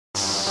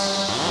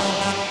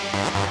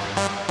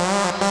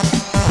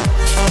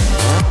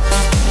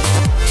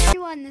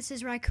this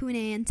is Raccoon,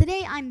 and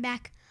today I'm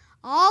back.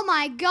 Oh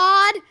my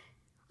god!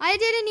 I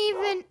didn't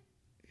even...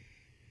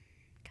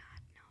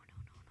 God, no.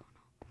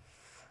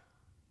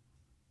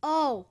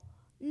 Oh,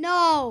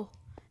 no.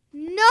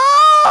 No!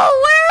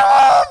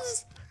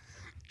 Werewolves!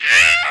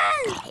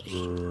 Ah!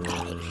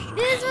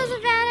 This was a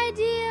bad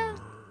idea.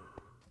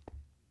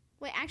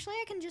 Wait, actually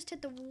I can just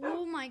hit the...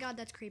 Oh my god,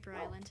 that's Creeper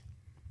Island.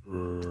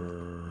 Oh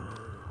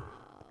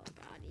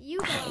god, you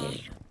go off.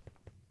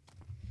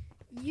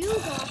 You go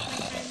off, my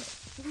friend.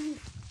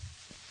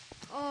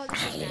 Oh,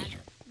 this is bad.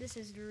 This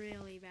is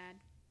really bad.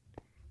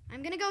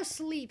 I'm gonna go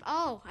sleep.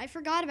 Oh, I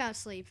forgot about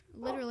sleep.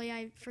 Literally,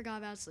 I forgot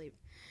about sleep.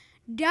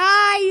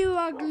 Die, you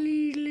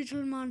ugly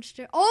little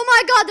monster. Oh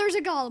my god, there's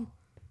a golem.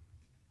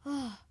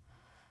 Oh,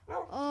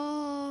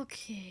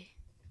 okay.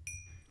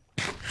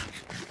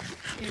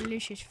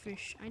 Delicious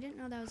fish. I didn't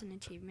know that was an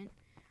achievement.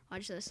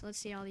 Watch this. Let's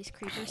see all these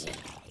creepers.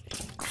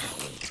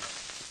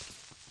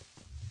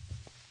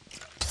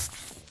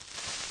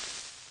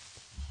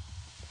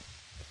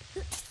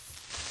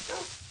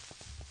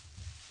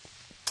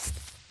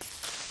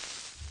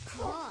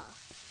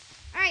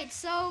 Alright,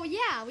 so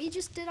yeah, we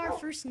just did our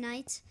first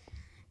night,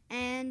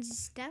 and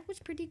that was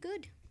pretty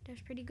good. That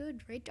was pretty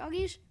good, right,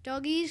 doggies?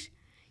 Doggies?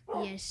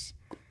 Yes.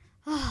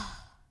 Alright,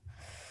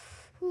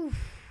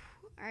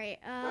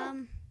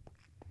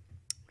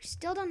 we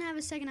still don't have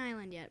a second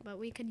island yet, but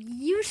we could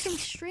use some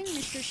string,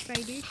 Mr.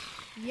 Spider.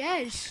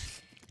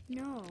 Yes.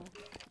 No.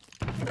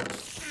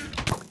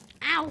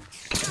 Ow.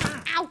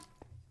 Ow.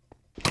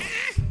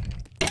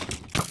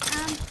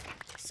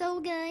 So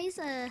guys,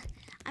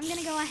 I'm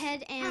gonna go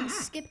ahead and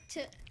skip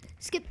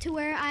to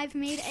where I've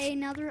made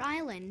another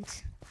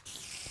island.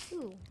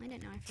 Ooh, I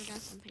didn't know I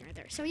forgot something right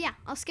there. So yeah,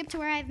 I'll skip to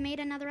where I've made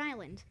another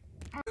island.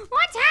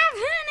 What's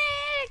happening?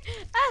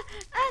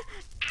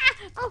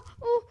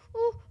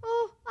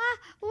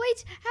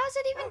 Wait, how's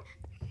it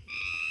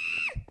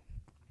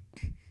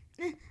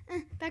even?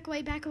 Back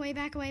away.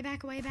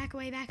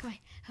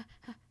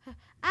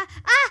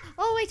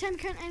 Oh wait, I'm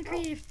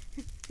creative.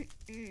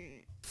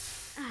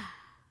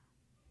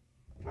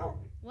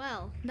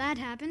 Well, that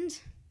happened.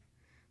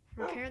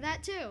 Repair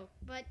that too.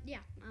 But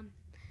yeah,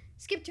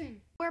 skip to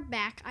him. We're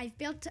back. I've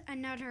built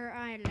another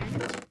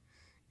island.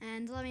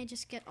 And let me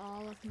just get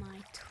all of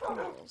my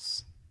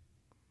tools.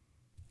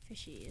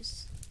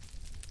 Fishies.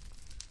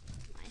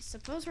 I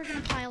suppose we're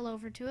gonna pile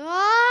over to...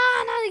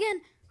 Oh, not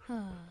again!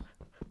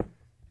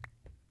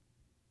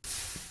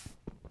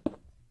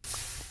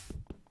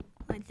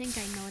 I think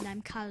I know what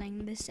I'm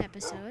calling this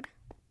episode.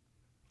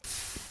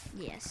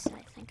 Yes,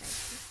 I think I do.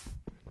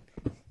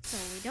 So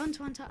we don't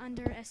want to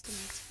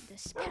underestimate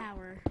this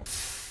power.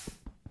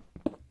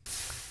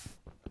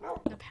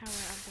 The power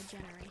of the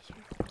generator.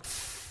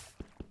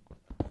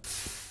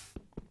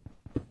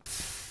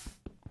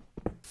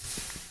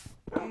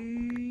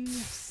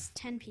 Yes,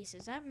 10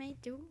 pieces. That may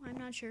do. I'm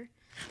not sure.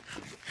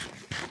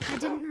 I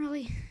didn't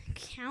really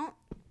count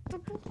the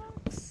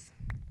blocks.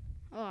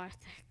 Oh,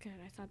 good.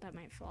 I thought that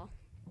might fall.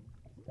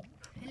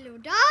 Hello,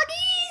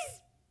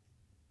 doggies!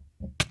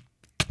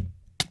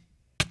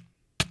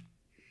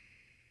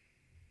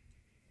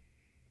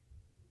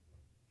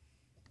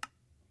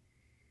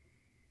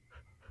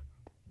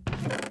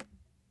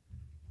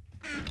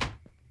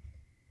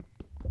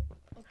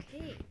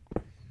 Okay.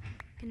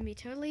 Gonna be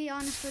totally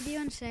honest with you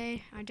and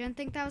say I didn't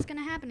think that was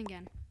gonna happen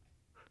again.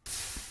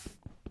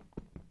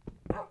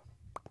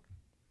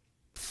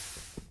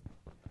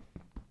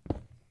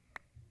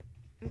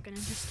 I'm gonna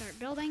just start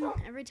building.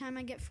 Every time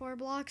I get 4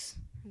 blocks,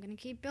 I'm gonna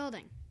keep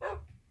building.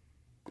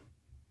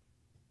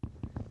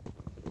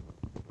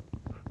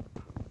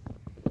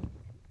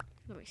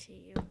 Let me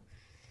see you.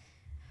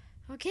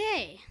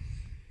 Okay.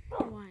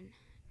 1,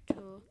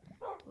 2,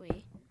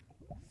 3,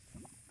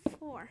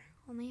 4.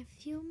 Only a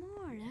few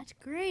more. That's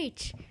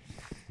great.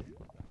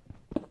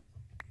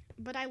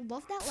 But I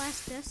love that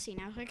last death scene.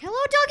 I was like, hello,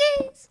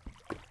 doggies!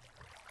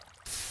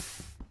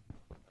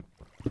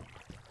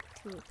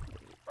 2, 3.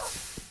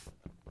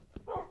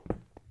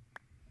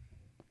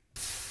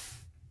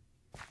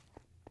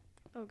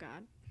 Oh,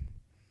 God.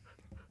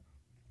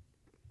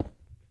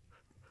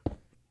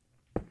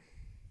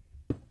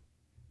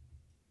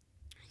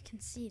 I can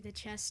see the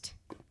chest.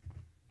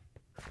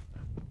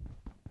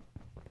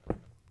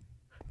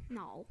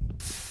 No.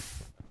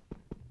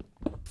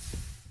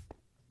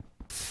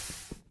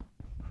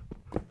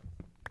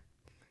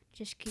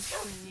 Just keep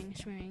swinging.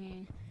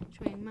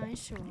 Swing my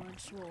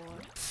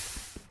sword.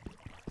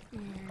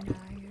 And I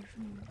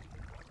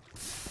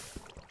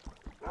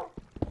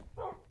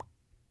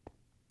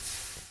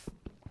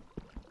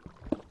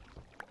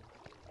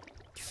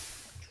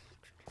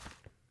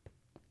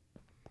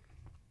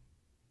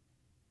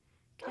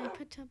Can I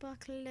put a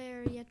buckle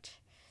there yet?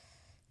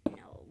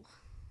 No.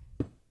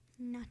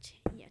 Not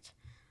yet.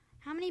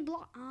 How many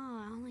blocks?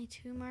 Only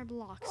 2 more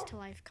blocks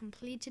till I've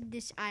completed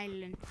this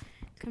island.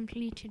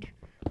 Completed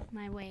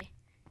my way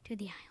to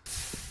the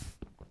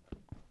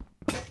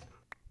island.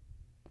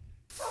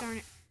 Darn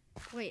it.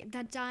 Wait,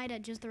 that died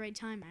at just the right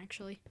time,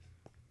 actually.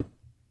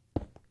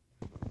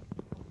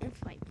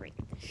 If I break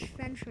this. this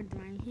fence with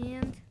my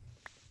hand.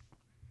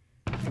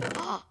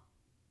 Oh!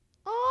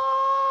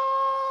 Oh!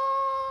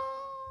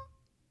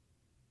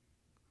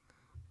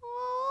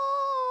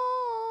 Oh!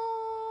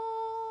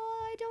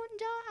 I don't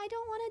die. I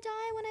don't want to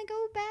die when I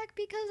go back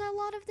because a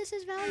lot of this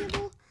is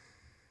valuable.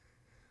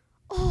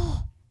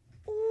 Oh!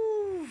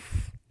 Ooh!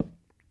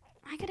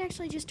 I could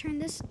actually just turn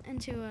this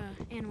into an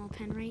animal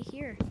pen right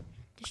here.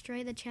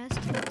 Destroy the chest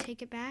and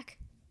take it back.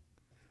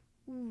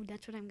 Ooh,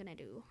 that's what I'm gonna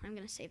do. I'm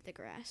gonna save the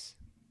grass.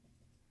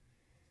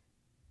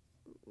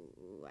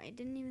 Ooh, I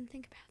didn't even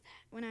think about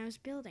that when I was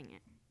building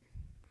it.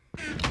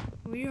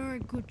 We are a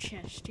good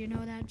chest. You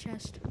know that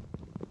chest?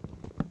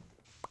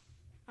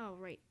 Oh,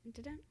 right.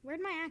 Where'd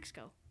my axe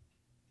go?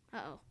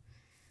 Uh-oh.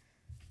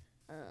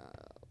 Oh,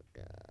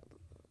 God.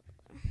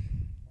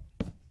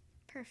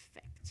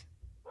 Perfect.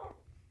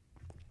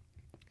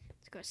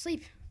 Let's go to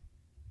sleep.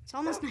 It's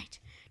almost night.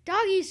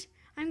 Doggies,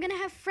 I'm gonna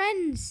have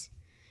friends.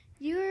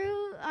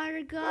 You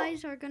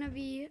guys are gonna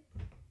be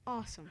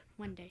awesome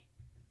one day.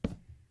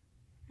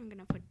 I'm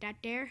gonna put that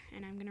there,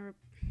 and I'm gonna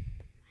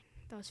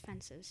those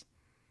fences.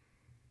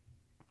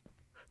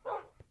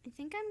 I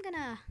think I'm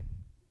gonna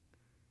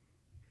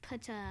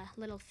put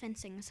little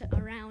fencings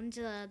around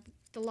the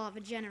lava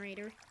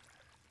generator.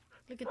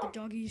 Look at the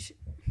doggies.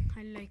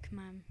 I like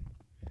them.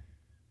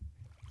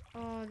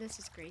 Oh, this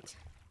is great.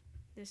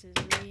 This is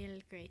real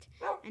great.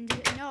 And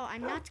no,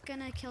 I'm not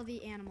gonna kill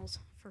the animals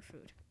for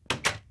food.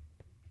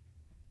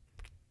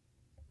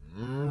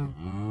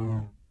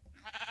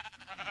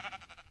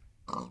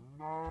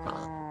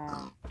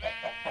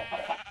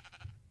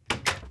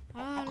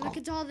 Oh, look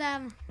at all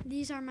them.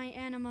 These are my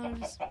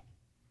animals.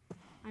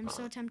 I'm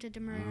so tempted to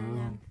murder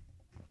them.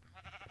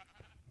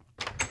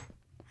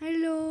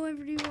 Hello,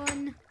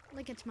 everyone.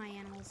 Look at my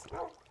animals.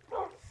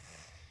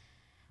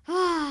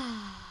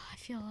 Ah,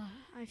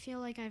 I feel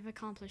like I've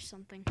accomplished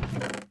something.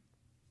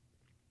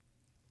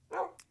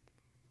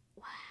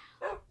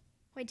 Wow.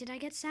 Wait, did I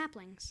get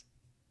saplings?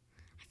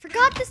 I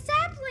forgot the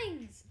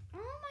saplings!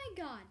 Oh my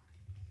god.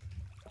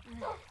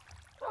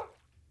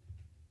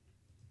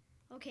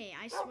 Okay,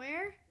 I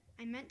swear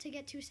I meant to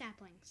get 2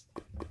 saplings.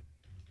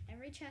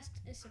 Every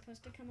chest is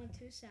supposed to come with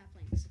 2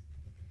 saplings.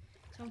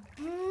 So,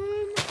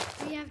 boom,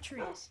 we have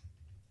trees.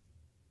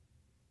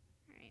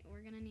 Alright,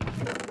 we're gonna need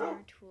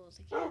more tools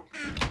again.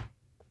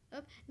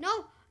 Oh,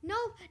 no,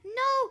 no,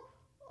 no!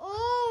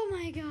 Oh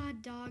my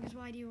god, dogs,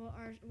 are you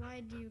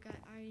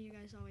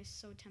guys always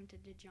so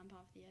tempted to jump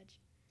off the edge?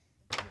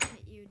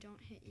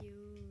 Don't hit you.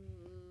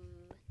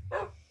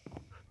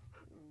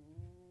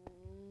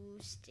 Ooh,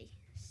 stay.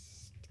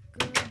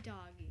 Good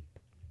doggy.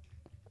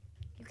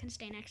 You can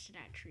stay next to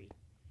that tree.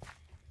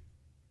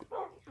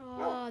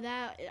 Oh,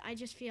 I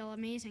just feel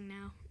amazing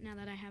now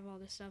that I have all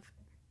this stuff.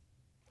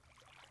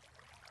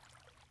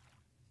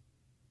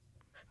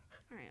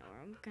 Alright, well,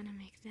 I'm gonna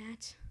make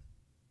that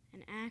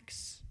an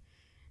axe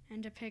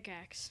and a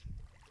pickaxe.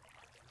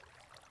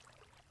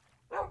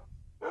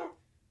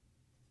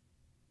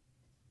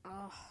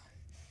 Oh,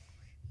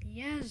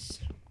 yes.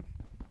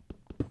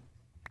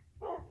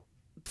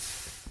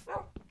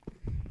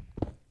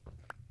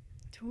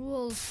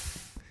 Tools.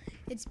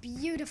 It's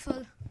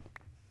beautiful.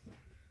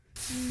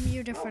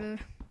 Beautiful.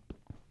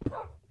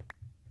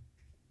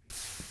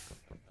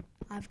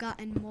 I've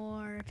gotten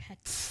more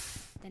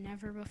pets than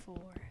ever before.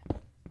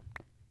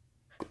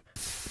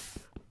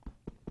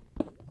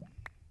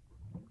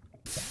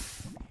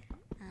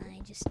 I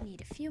just need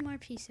a few more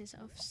pieces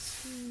of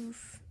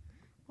stoof.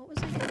 What was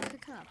I going to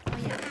cook up? Oh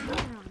yeah, I'm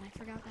wrong. I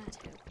forgot that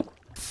too.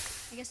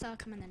 I guess that'll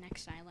come in the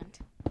next island.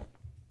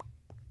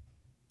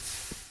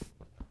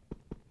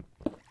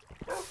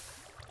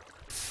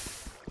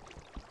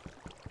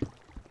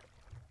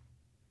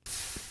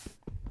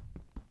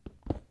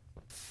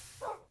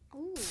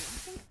 Ooh, I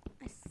think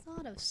I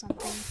thought of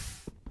something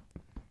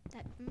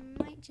that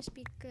might just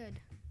be good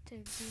to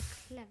be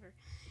clever.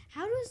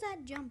 How does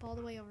that jump all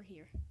the way over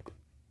here?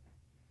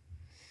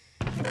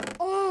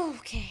 Oh,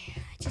 okay.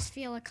 I just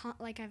feel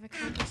like I've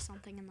accomplished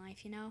something in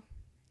life, you know?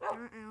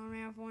 I only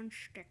have 1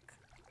 stick.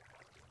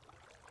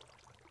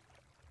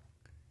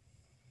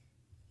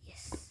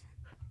 Yes.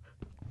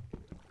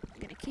 I'm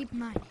gonna keep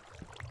mining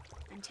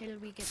until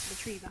we get to the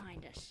tree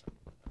behind us.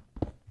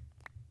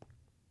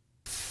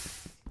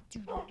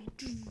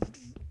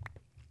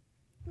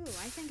 Ooh,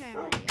 I think I have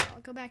an idea.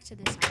 I'll go back to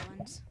this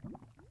island.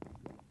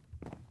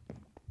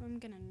 I'm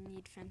gonna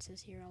need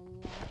fences here a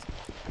lot.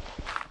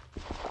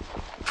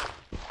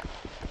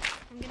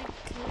 I'm gonna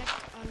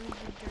collect all of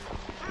the dirt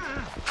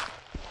around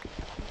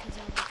because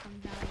it'll become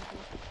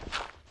valuable.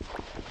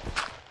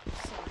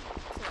 So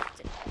collect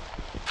it.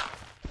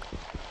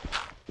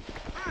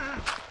 I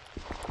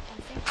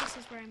think this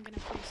is where I'm gonna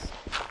place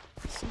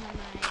some of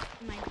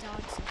my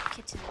dogs and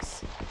kittens.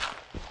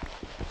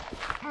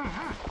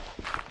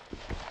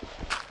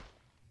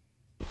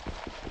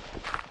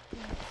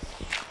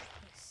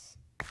 Yes.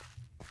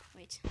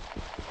 Wait.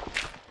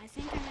 I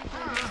think I might be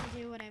able to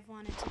do what I've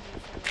wanted to do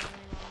for a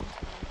really long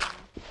time now.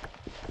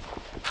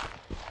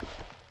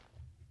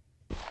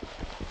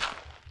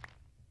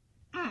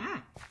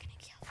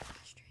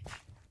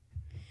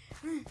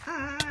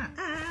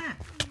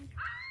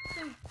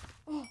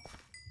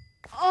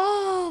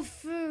 Oh,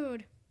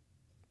 food.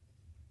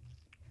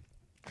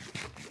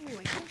 Ooh,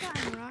 I think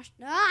I'm rushed.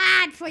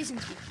 Ah, it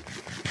poisons me.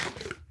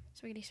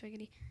 Swiggity,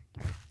 swiggity.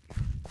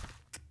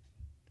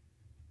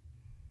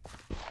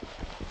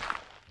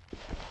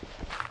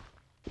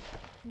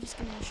 I'm just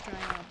gonna destroy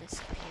all this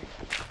up here.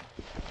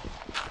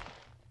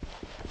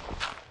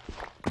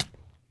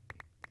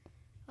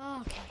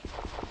 Okay.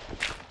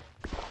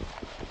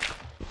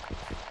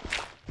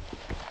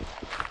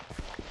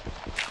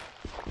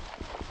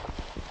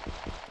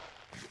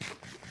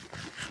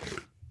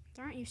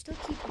 Aren't you still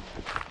keeping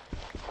it?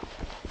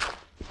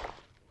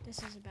 This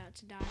is about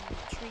to die and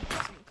the tree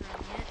hasn't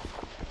grown yet.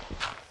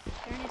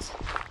 Darn it.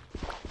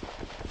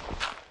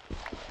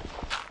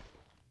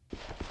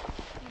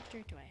 How much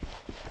dirt do I have?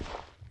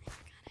 I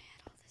forgot I had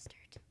all this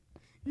dirt.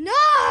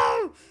 No!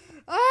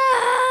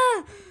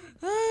 Ah!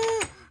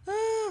 Ah!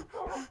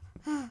 Ah!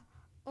 Ah!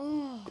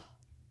 Oh.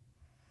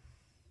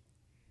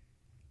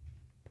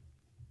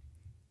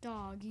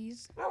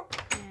 Doggies.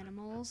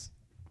 Animals.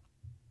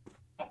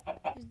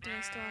 Do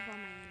I still have all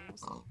my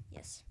animals?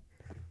 Yes.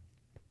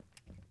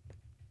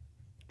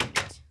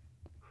 Right.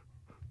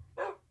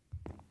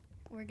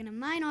 We're gonna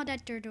mine all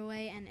that dirt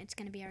away, and it's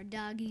gonna be our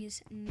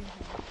doggies' new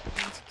home.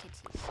 And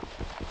kitties.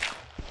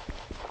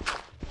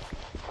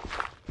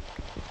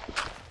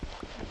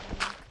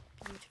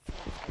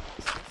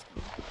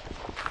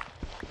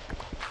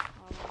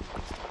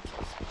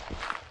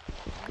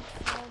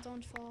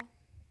 Don't fall.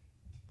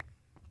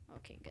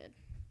 Okay, good.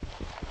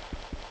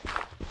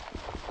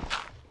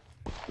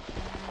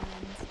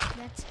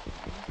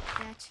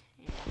 That,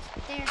 and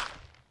there.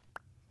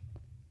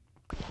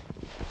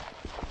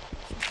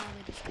 Should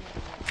probably destroy the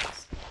walls.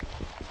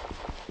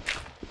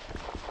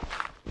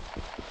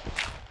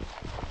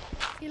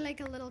 I feel like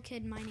a little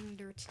kid mining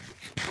dirt.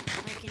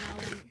 Like, you know,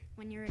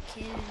 when you're a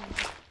kid and you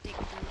just dig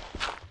dirt.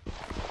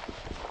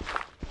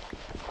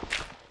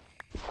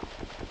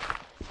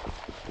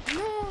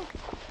 No!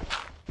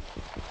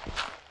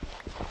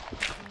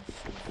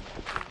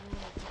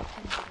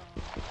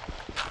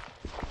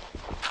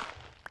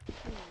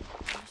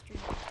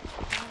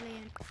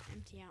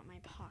 Out my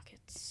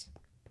pockets.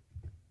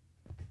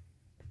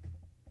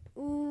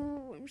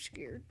 Ooh, I'm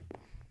scared.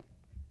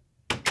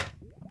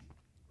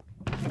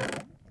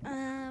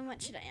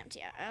 What should I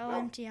empty out? I'll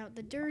empty out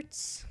the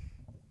dirts,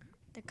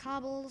 the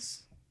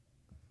cobbles,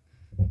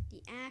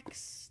 the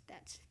axe,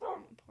 that's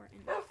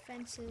important,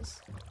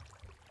 fences,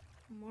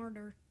 more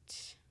dirt.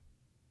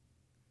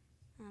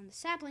 The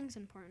sapling's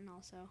important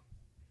also.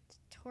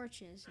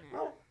 Torches now.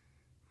 I'll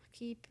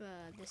keep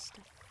this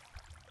stuff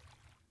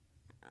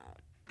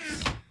out.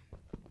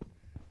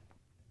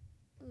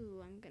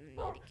 Ooh, I'm gonna need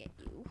to get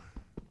you.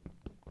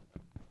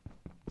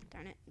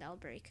 Darn it, that'll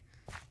break.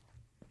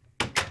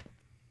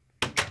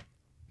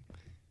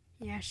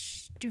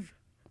 Yes, oof,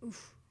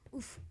 oof,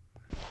 oof.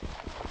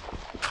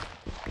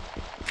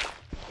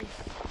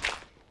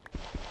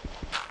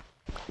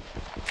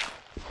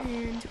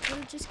 And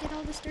we'll just get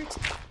all this dirt.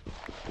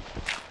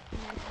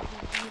 And then it'll be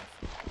beautiful.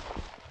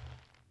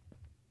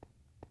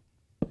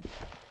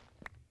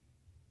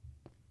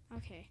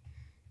 Okay,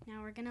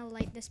 now we're gonna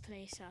light this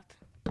place up.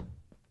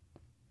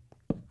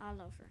 All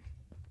over.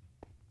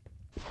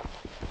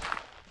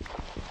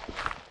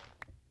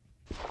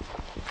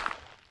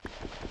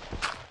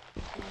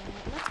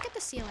 Let's get the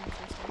ceiling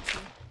first,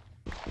 actually.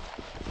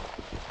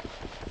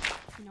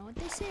 You know what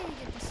they say,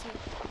 get the ceiling.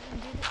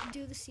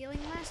 Do the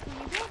ceiling last when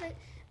you build it,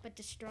 but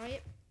destroy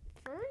it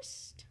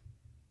first?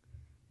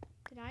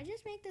 Did I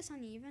just make this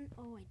uneven?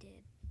 Oh, I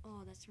did.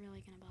 Oh, that's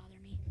really gonna bother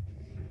me.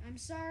 I'm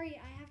sorry,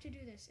 I have to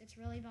do this. It's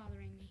really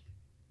bothering me.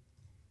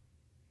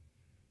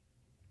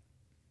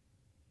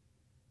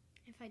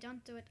 If I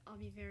don't do it, I'll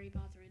be very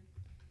bothered.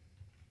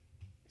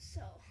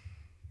 So,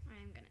 I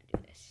am gonna do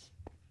this.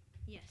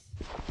 Yes.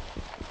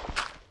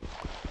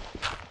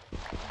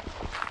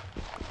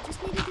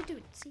 Just needed to do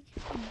it. See,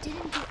 it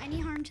didn't do any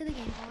harm to the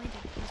game. All I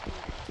did was do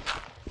that.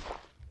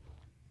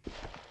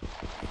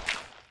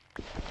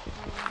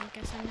 Oh, I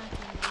guess I'm not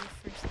doing the roof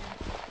first then.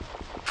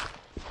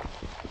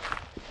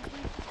 Is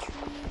my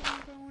tree even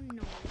grown?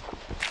 No.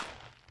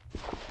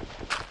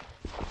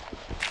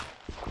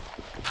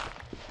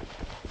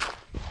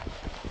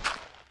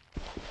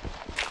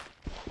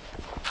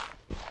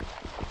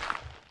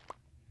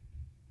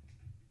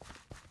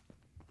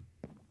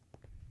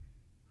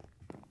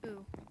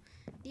 Ooh.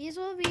 These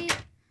will be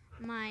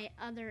my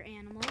other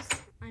animals.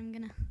 I'm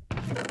gonna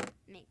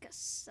make a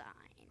sign.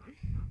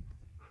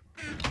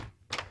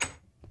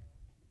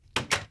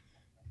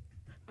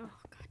 Oh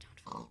God, don't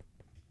fall.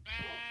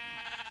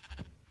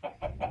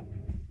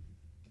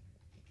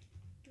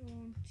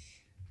 Don't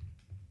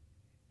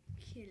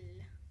kill.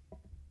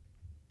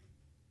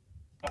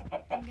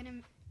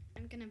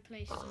 I'm gonna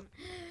place some.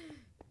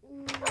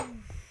 Ooh.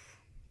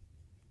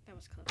 That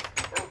was close.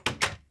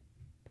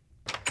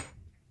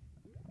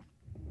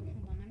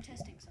 Hold on, I'm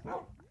testing something.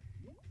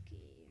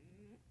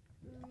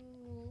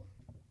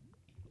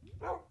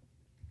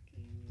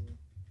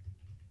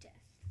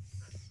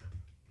 Deaths.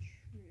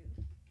 True.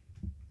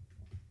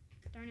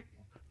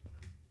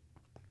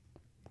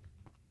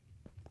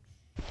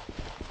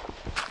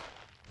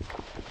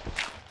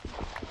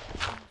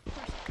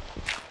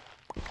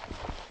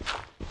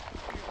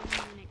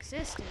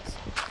 This is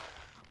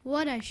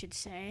what I should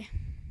say.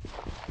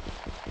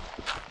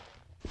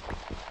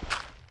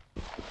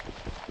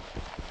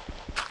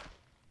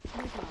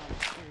 Look at all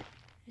this dirt.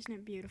 Isn't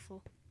it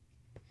beautiful?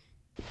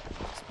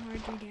 It's more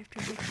dirt after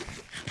dirt.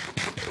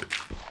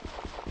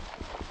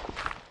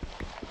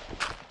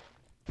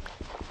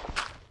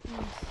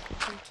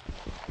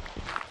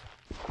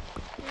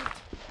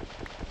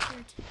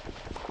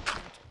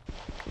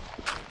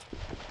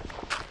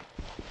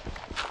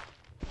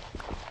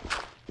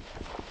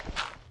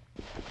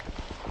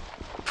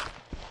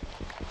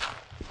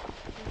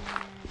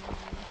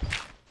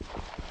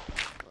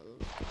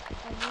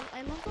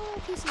 I love the little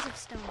pieces of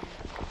stone.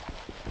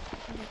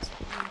 That looks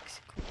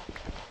cool.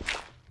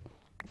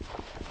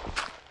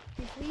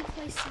 If we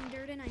place some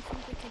dirt in, I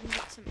think we can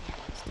get some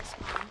animals to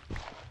spawn.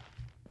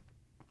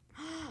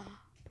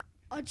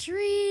 A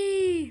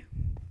tree!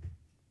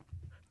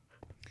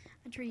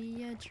 A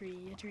tree, a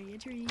tree, a tree, a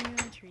tree,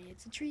 a tree.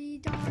 It's a tree,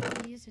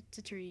 doggies, it's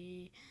a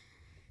tree.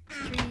 It's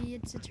a tree,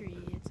 it's a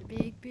tree, it's a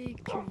big,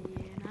 big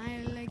tree. And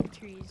I like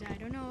trees. I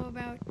don't know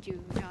about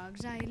you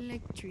dogs. I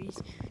like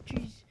trees.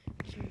 Trees,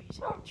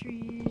 trees,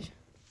 trees.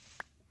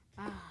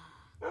 Ah.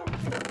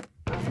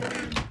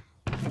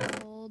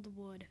 And old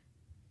wood.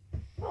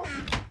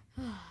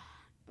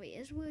 Wait,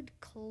 is wood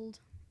cold?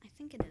 I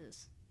think it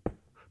is.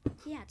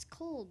 Yeah, it's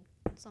cold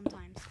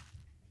sometimes.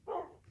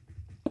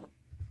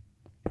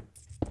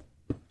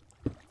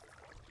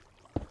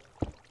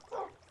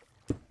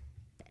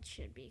 That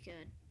should be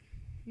good.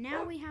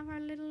 Now we have our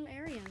little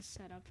areas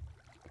set up.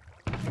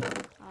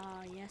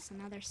 Oh, yes,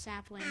 another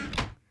sapling.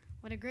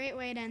 What a great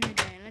way to end the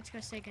day. Let's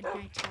go say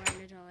goodnight to our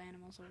little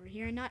animals over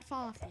here and not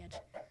fall off the edge.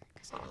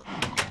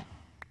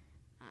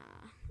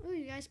 Ooh,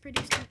 you guys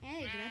produced an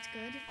egg. That's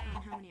good.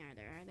 How many are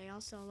there? Are they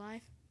all still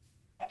alive?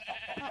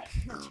 Oh,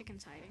 the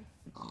chicken's hiding.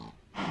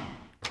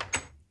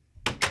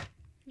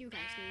 You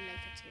guys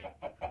like it too.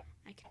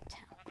 I can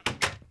tell.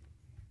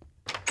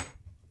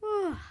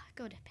 Ooh,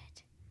 go to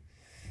bed.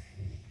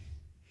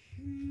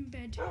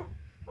 Bed.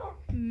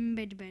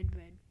 Bed, bed,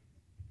 bed.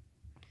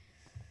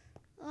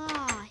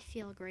 Oh, I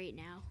feel great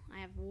now. I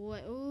have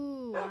wood.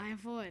 Ooh, I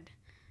have wood.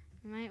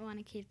 I might want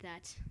to keep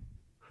that.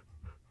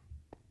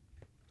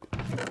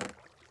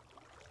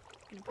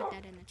 Gonna put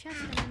that in the chest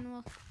and then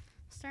we'll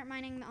start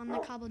mining on the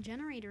cobble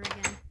generator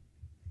again.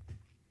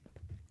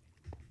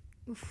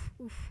 Oof,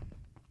 oof.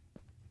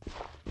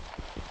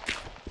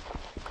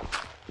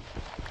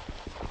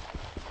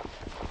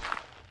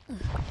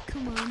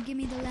 Come on, give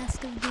me the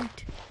last of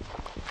dirt.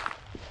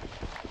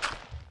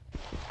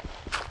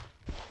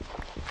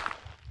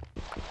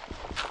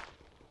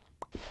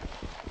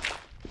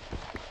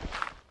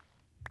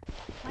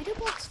 Why do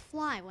blocks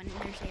fly when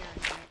there's air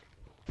in it?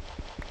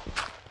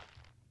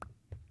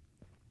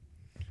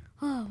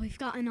 Oh, we've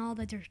gotten all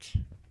the dirt.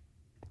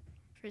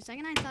 For a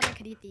second, I thought I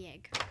could eat the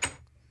egg.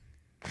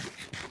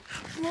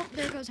 Well,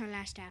 there goes our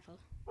last apple.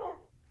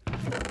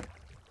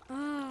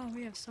 Oh,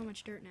 we have so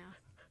much dirt now.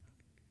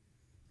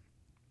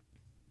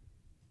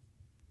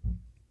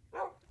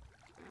 I'll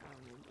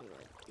do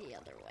it the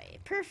other way.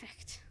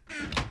 Perfect.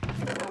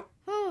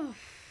 Oh.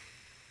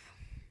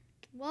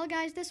 Well,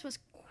 guys, this was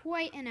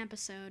quite an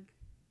episode.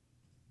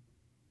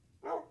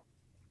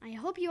 I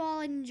hope you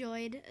all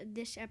enjoyed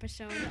this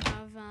episode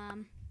of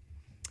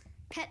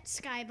Pet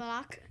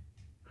Skyblock.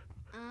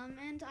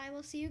 And I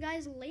will see you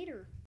guys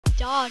later.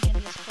 Dog in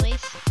this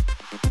place.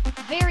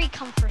 Very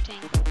comforting.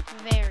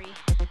 Very.